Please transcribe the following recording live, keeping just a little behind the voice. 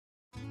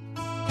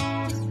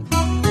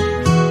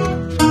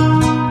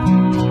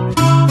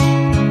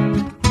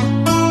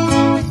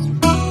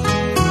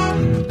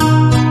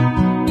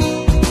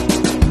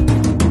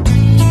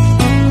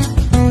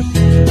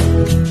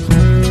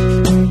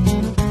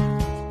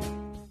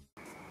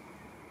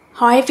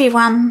Hi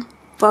everyone,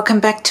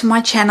 welcome back to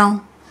my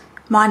channel.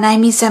 My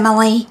name is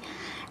Emily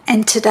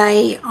and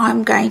today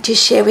I'm going to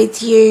share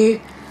with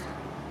you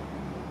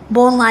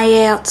more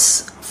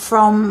layouts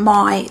from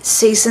my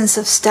Seasons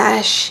of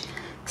Stash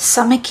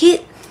summer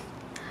kit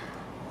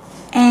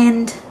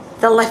and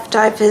the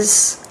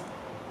leftovers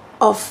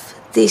of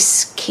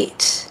this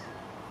kit,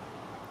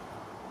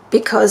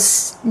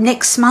 because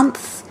next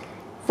month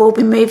we'll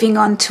be moving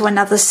on to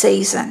another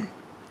season.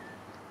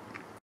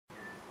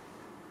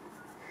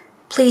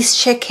 Please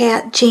check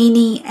out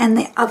Jeannie and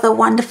the other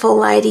wonderful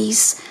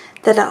ladies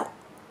that are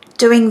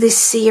doing this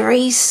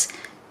series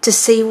to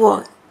see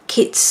what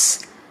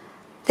kits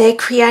they're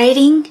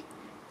creating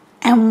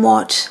and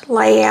what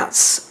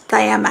layouts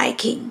they are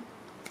making.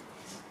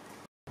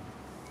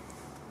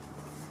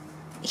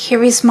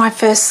 Here is my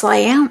first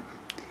layout.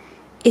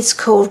 It's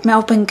called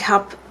Melbourne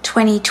Cup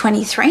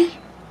 2023.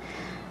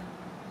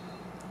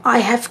 I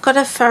have got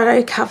a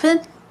photo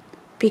covered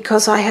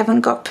because I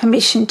haven't got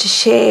permission to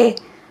share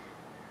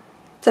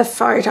the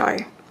photo.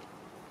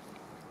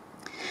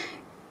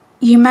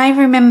 You may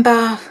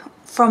remember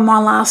from my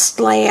last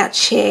layout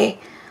share,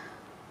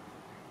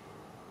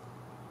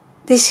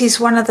 this is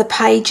one of the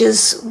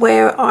pages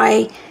where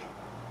I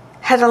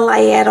had a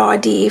layout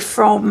idea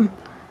from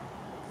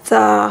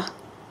the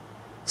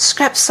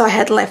scraps I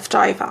had left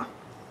over.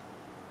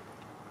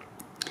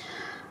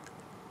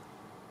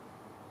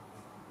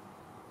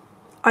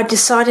 I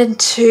decided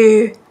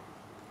to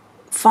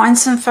find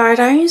some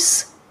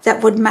photos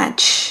that would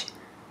match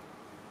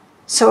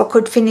so I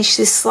could finish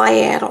this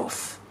layout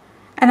off,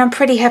 and I'm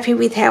pretty happy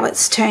with how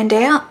it's turned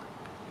out.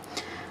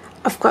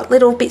 I've got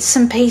little bits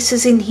and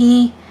pieces in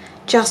here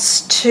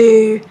just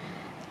to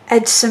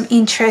add some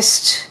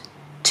interest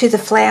to the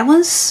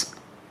flowers.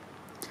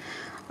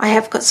 I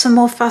have got some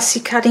more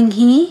fussy cutting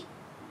here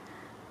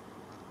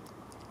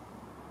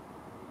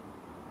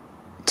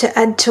to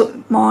add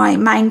to my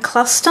main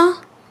cluster.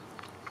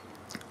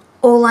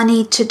 All I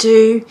need to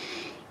do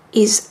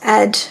is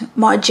add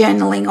my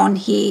journaling on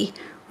here,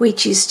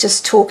 which is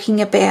just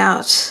talking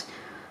about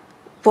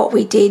what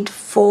we did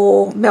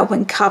for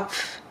Melbourne Cup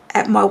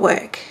at my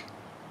work.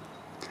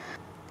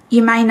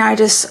 You may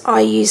notice I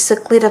used the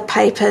glitter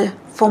paper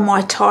for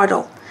my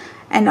title,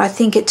 and I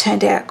think it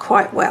turned out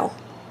quite well.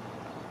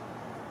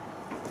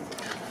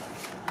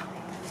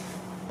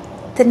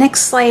 The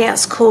next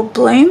layout's called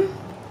Bloom,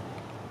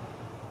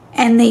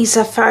 and these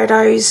are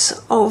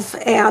photos of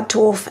our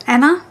dwarf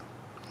Anna.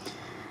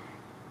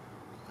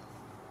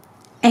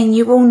 And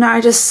you will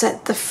notice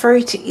that the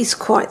fruit is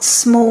quite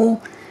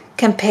small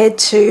compared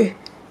to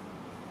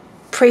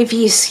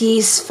previous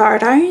year's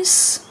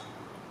photos.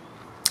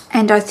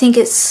 And I think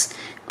it's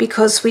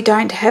because we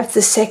don't have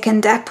the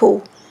second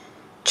apple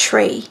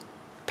tree.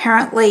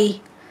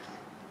 Apparently,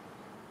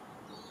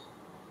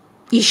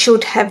 you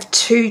should have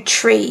 2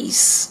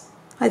 trees.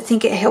 I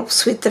think it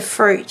helps with the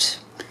fruit.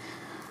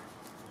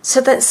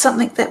 So that's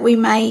something that we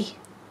may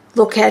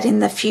look at in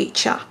the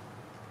future.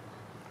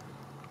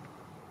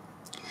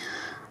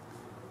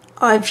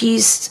 I've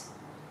used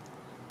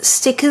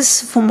stickers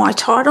for my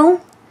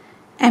title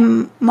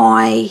and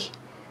my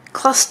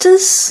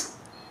clusters.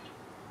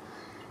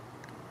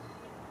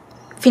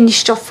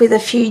 Finished off with a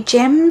few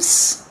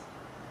gems.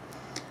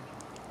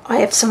 I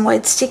have some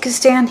word stickers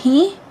down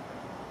here.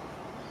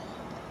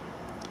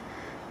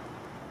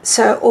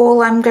 So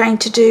all I'm going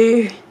to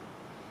do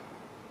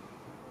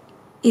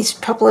is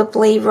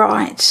probably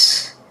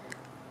write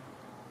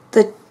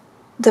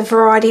the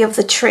variety of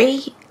the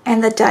tree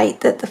and the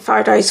date that the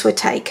photos were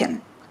taken.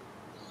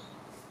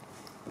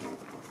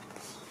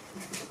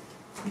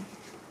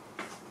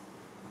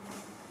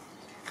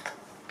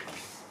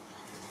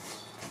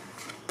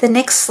 The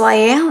next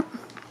layout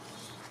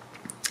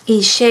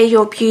is Share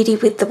Your Beauty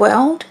with the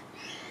World.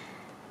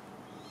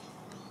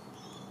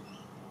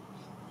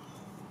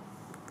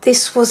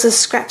 This was a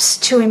Scraps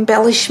to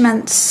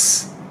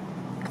Embellishments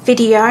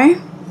video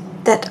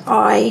that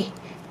I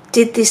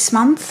did this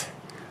month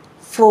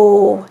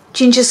for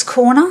Ginger's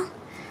Corner.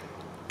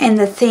 And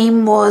the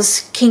theme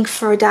was King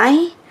for a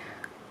Day,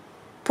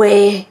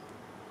 where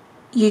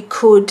you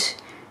could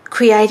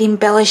create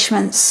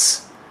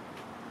embellishments,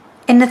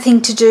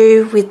 anything to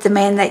do with the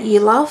man that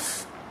you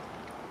love.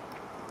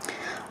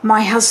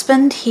 My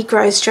husband, he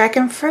grows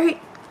dragon fruit,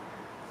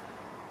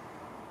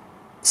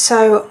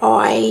 so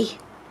I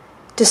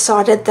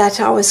decided that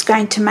I was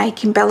going to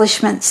make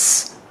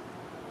embellishments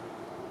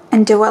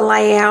and do a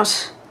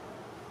layout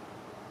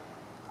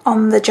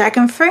on the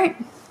dragon fruit.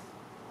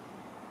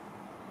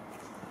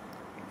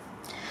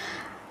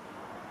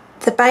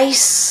 The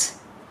base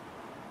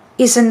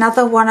is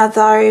another one of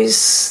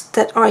those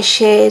that I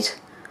shared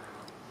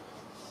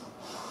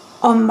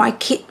on my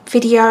kit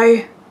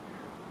video,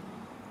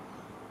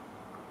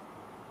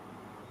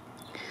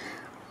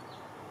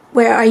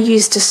 where I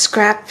used a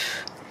scrap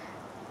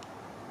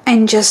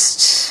and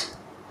just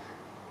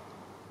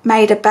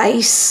made a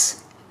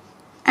base,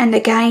 and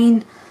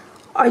again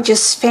I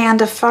just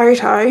found a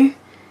photo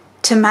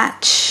to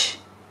match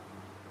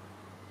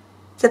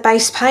the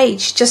base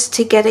page just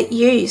to get it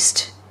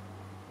used.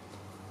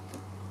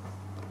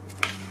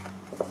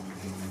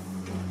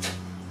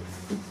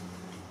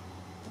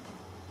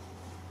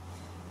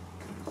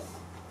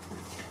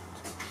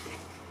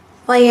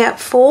 layout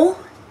 4.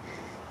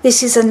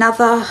 This is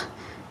another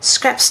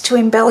Scraps to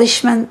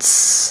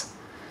Embellishments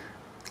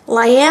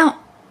layout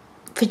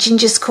for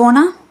Ginger's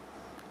Corner.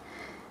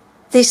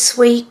 This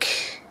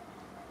week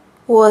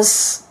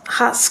was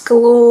Hearts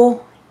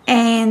Galore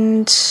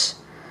and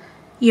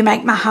You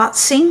Make My Heart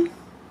Sing.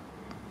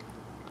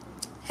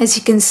 As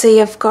you can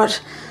see, I've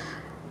got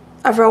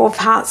a row of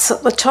hearts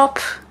at the top.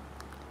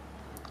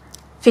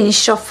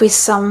 Finished off with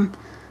some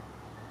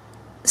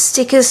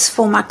stickers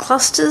for my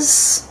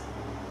clusters.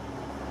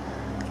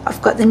 I've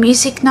got the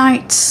music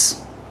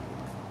notes.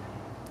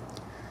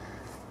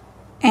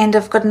 And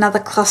I've got another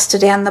cluster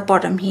down the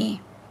bottom here.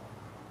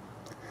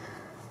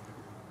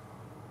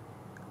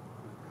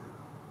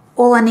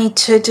 All I need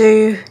to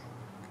do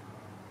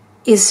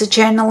is the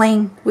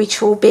journaling,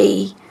 which will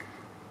be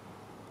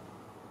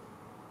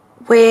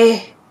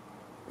where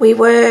we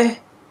were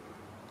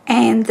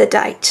and the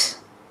date.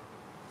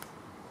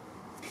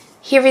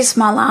 Here is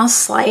my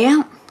last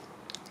layout,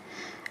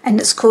 and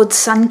it's called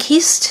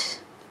Sunkissed,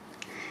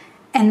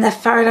 and the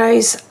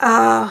photos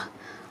are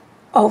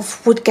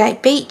of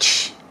Woodgate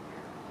Beach,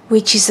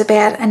 which is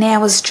about an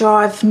hour's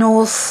drive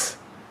north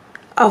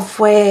of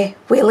where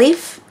we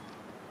live.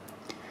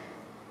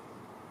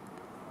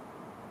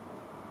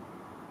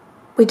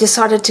 We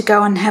decided to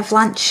go and have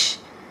lunch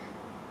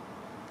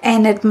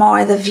and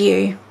admire the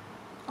view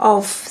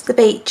of the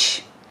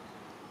beach.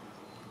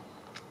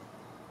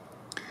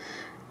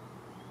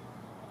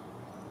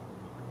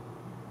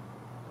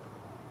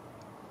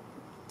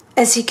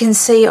 As you can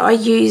see, I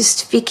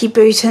used Vicky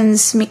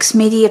Bouton's mixed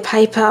media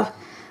paper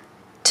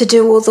to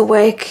do all the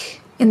work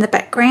in the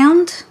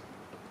background,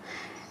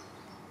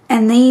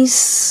 and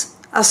these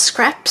are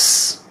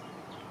scraps.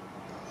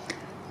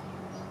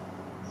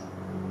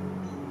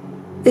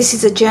 This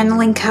is a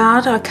journaling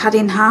card I cut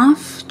in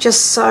half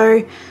just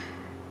so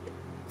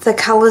the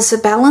colours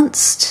are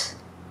balanced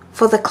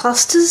for the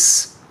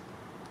clusters.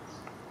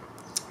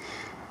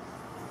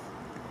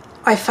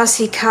 I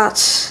fussy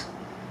cut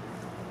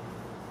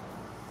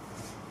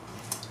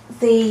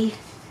the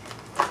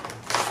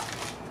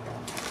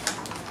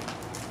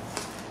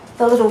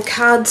little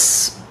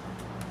cards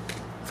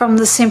from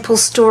the Simple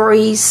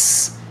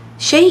Stories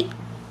sheet.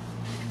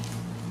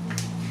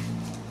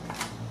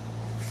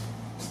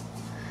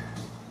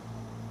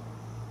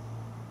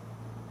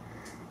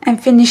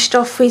 And finished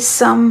off with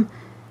some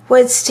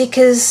word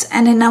stickers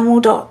and enamel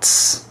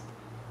dots.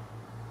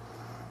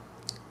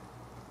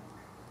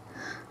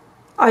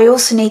 I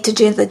also need to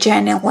do the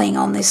journaling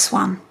on this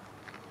one,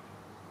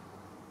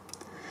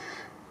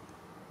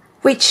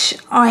 which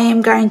I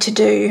am going to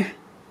do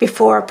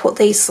before I put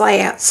these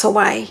layouts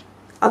away.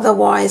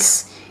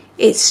 Otherwise,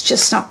 it's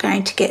just not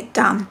going to get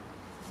done.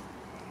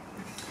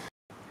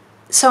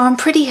 So I'm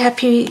pretty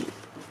happy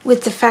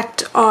with the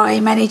fact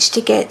I managed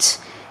to get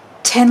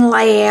 10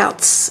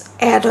 layouts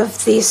out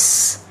of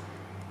this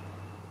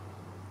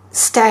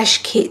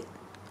stash kit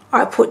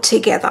I put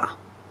together.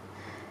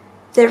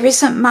 There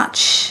isn't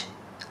much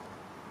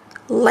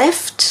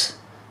left,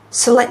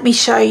 so let me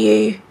show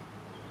you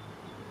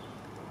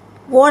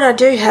what I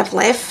do have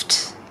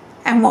left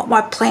and what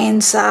my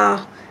plans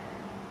are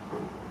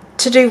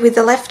to do with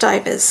the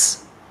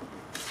leftovers.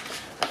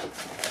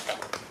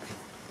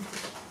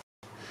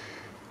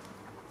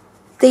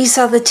 These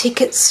are the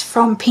tickets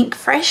from Pink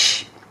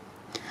Fresh.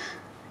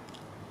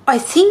 I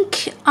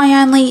think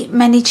I only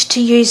managed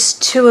to use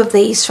 2 of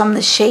these from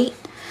the sheet,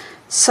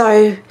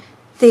 so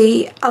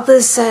the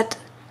others that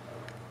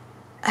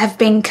have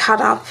been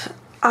cut up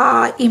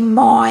are in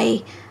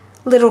my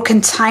little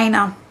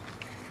container,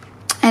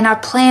 and I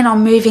plan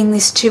on moving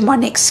this to my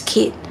next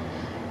kit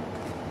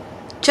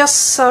just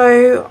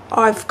so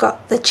I've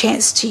got the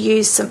chance to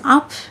use them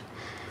up,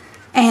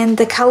 and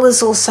the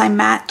colours also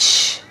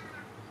match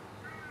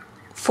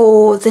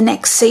for the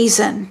next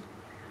season,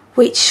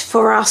 which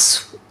for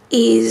us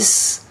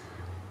is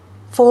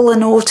fall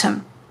and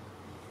autumn.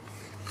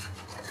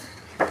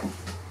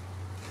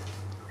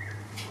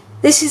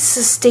 This is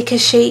the sticker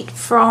sheet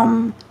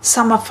from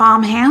Summer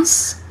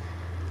Farmhouse.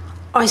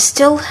 I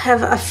still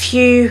have a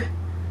few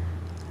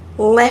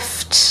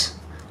left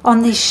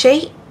on this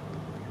sheet.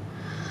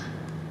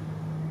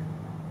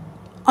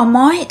 I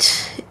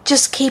might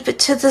just keep it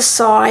to the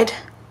side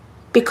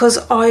because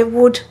I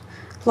would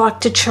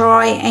like to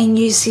try and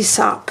use this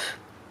up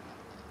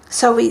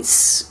so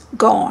it's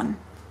gone.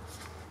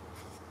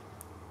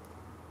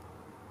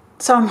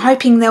 So I'm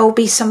hoping there will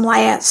be some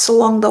layouts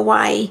along the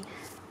way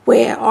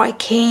where I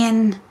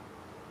can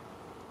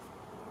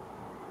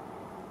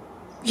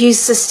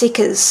use the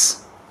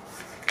stickers.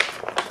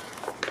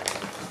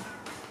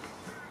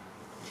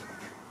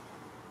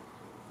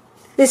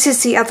 This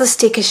is the other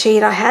sticker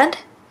sheet I had.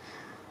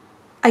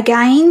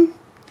 Again,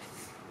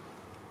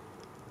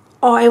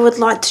 I would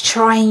like to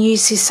try and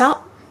use this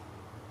up.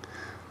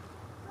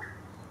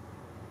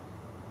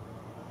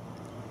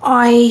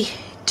 I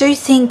do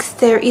think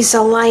there is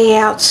a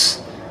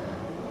layout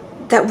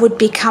that would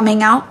be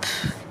coming up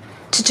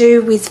to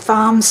do with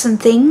farms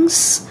and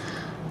things,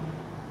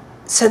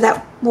 so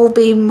that will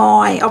be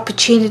my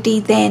opportunity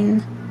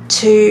then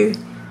to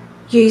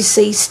use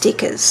these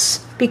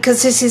stickers,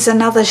 because this is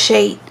another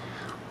sheet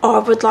I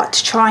would like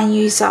to try and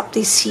use up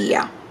this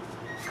year.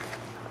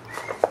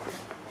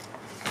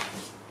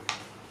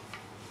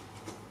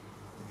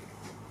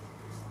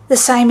 The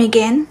same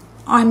again,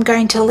 I'm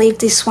going to leave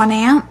this one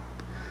out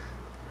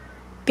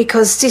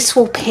because this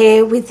will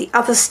pair with the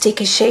other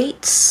sticker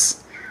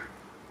sheets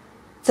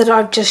that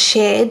I've just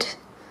shared,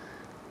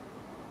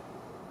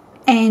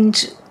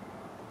 and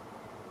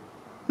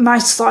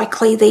most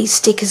likely these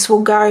stickers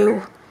will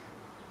go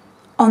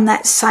on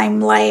that same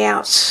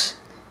layout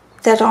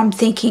that I'm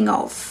thinking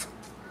of.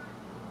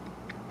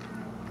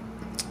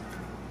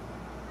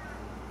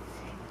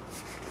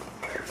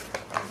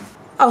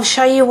 I'll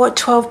show you what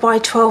 12 by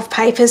 12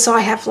 papers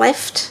I have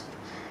left.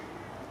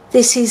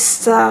 This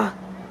is the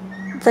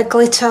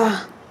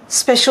glitter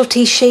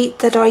specialty sheet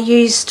that I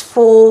used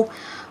for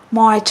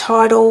my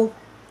title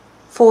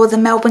for the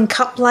Melbourne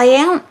Cup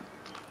layout.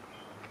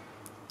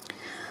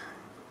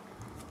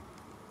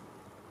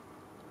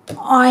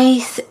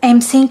 I am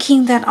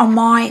thinking that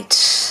I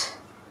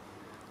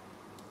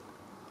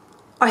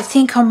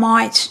think I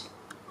might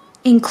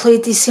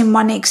include this in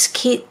my next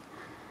kit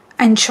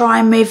and try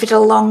and move it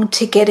along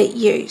to get it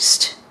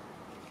used.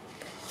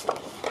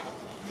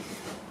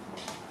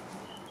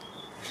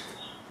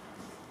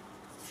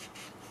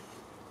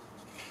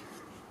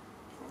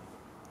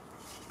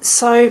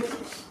 So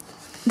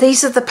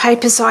these are the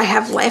papers I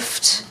have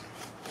left.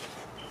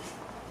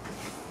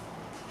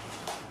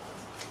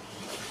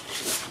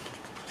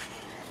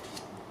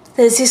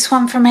 There's this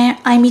one from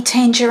Amy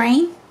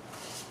Tangerine.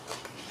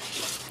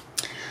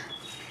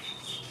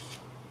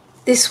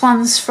 This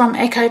one's from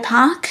Echo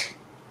Park.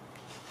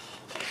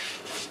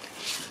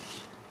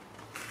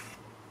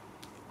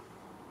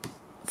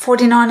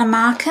 $49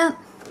 Market.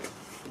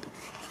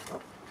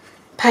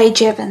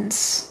 Paige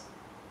Evans.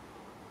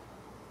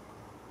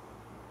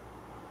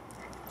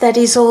 That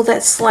is all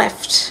that's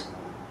left.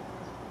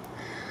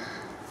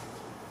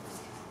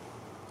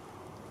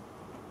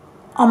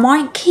 I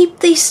might keep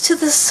these to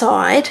the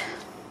side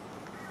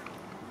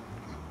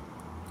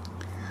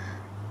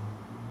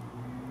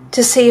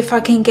to see if I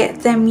can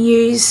get them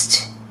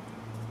used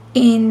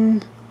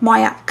in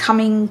my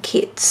upcoming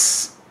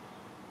kits.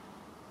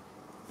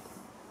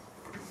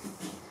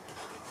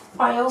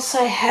 I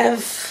also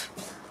have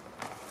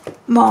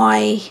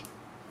my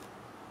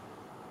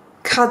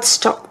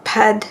cardstock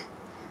pad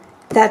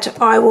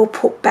that I will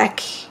put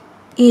back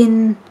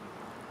in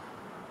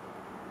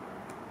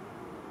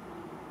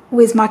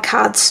with my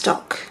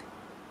cardstock.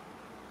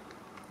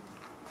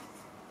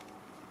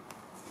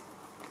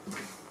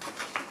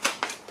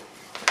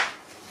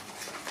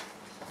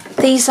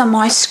 These are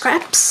my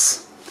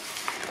scraps,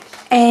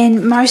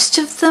 and most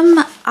of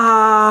them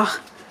are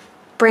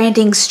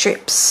branding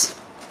strips.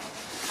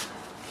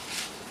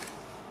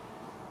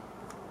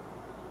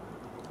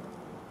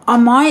 I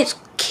might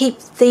keep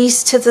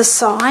these to the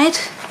side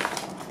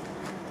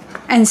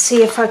and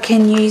see if I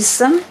can use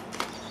them.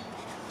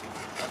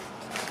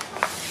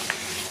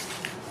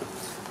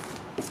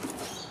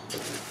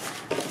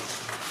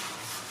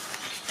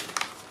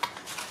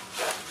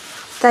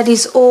 That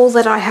is all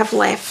that I have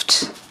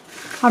left.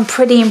 I'm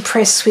pretty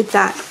impressed with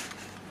that.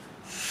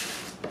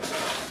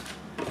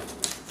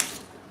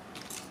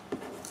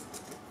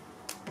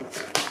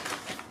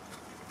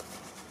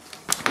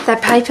 The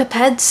paper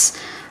pads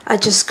are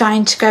just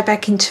going to go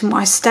back into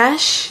my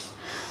stash.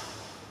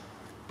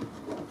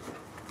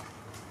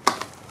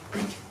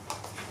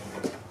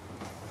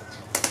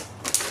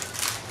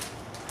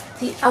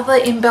 The other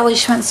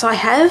embellishments I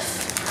have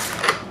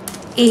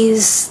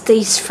is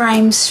these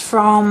frames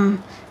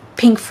from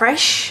Pink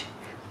Fresh,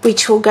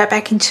 which will go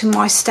back into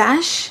my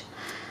stash.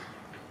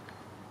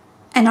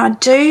 And I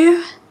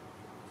do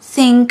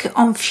think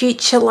on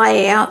future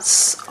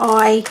layouts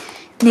I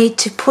need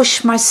to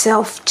push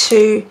myself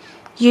to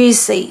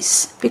use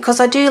these because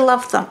I do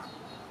love them.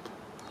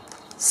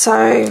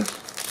 So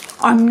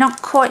I'm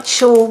not quite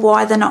sure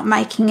why they're not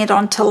making it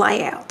onto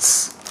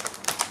layouts.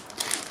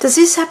 Does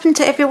this happen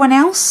to everyone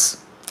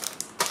else?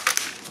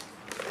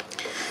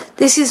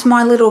 This is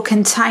my little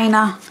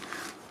container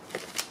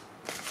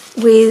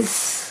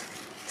with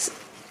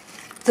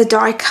the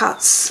die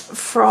cuts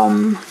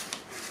from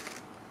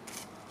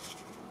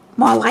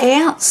my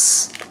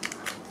layouts.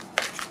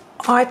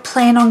 I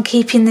plan on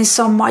keeping this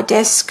on my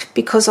desk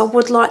because I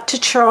would like to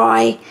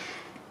try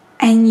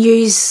and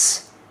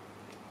use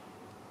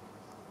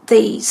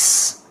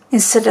these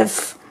instead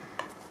of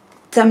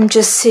them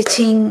just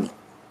sitting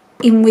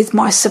in with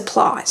my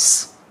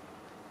supplies.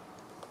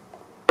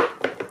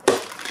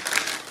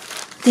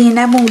 The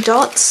enamel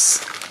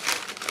dots,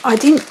 I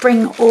didn't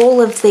bring all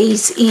of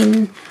these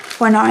in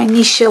when I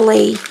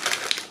initially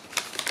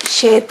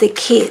shared the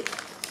kit.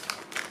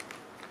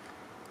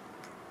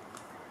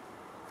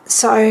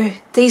 So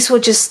these will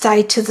just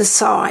stay to the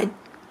side.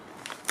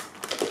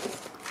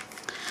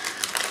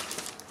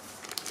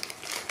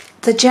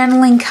 The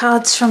journaling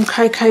cards from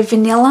Cocoa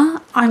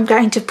Vanilla I'm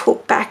going to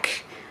put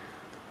back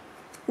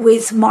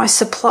with my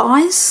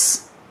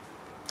supplies.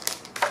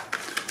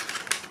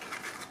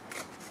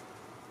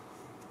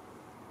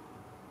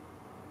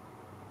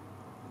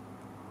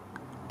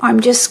 I'm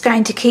just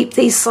going to keep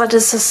these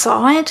letters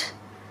aside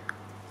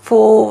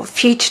for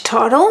future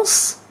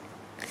titles.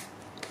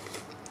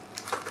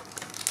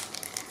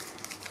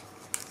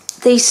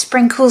 These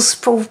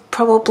sprinkles will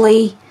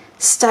probably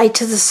stay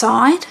to the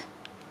side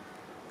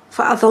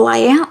for other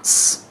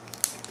layouts.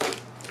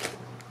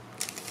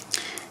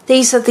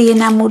 These are the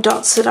enamel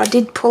dots that I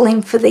did pull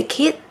in for the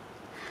kit.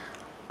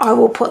 I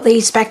will put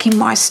these back in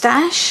my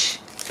stash,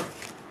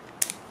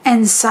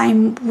 and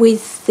same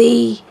with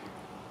the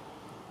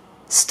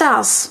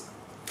stars.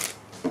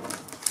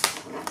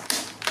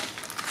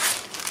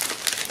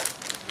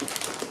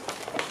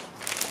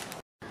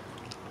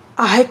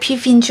 I hope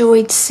you've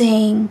enjoyed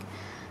seeing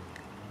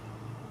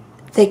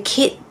the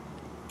kit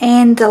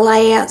and the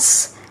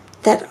layouts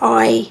that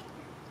I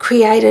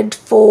created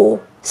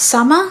for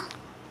summer.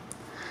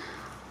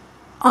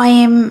 I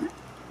am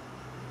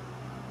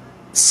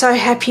so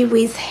happy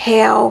with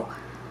how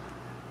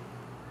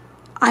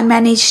I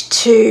managed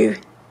to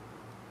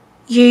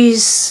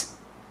use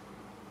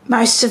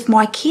most of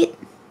my kit.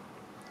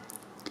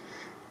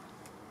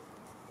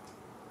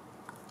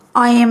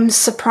 I am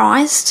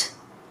surprised.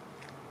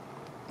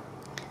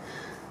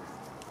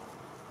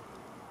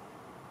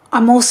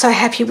 I'm also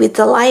happy with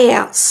the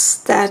layouts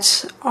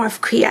that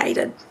I've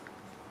created.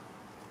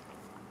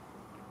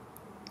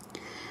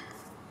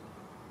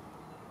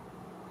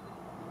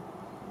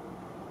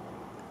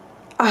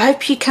 I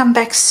hope you come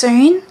back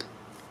soon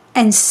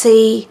and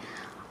see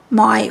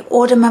my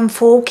autumn and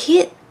fall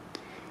kit.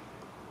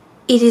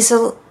 It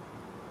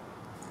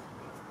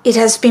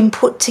has been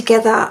put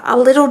together a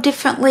little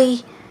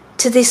differently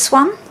to this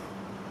one,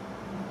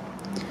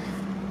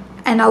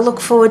 and I look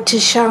forward to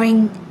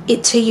showing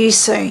it to you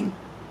soon.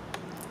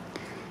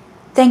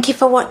 Thank you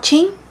for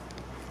watching,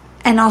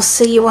 and I'll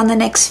see you on the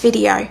next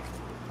video.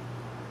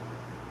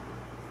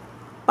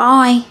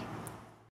 Bye.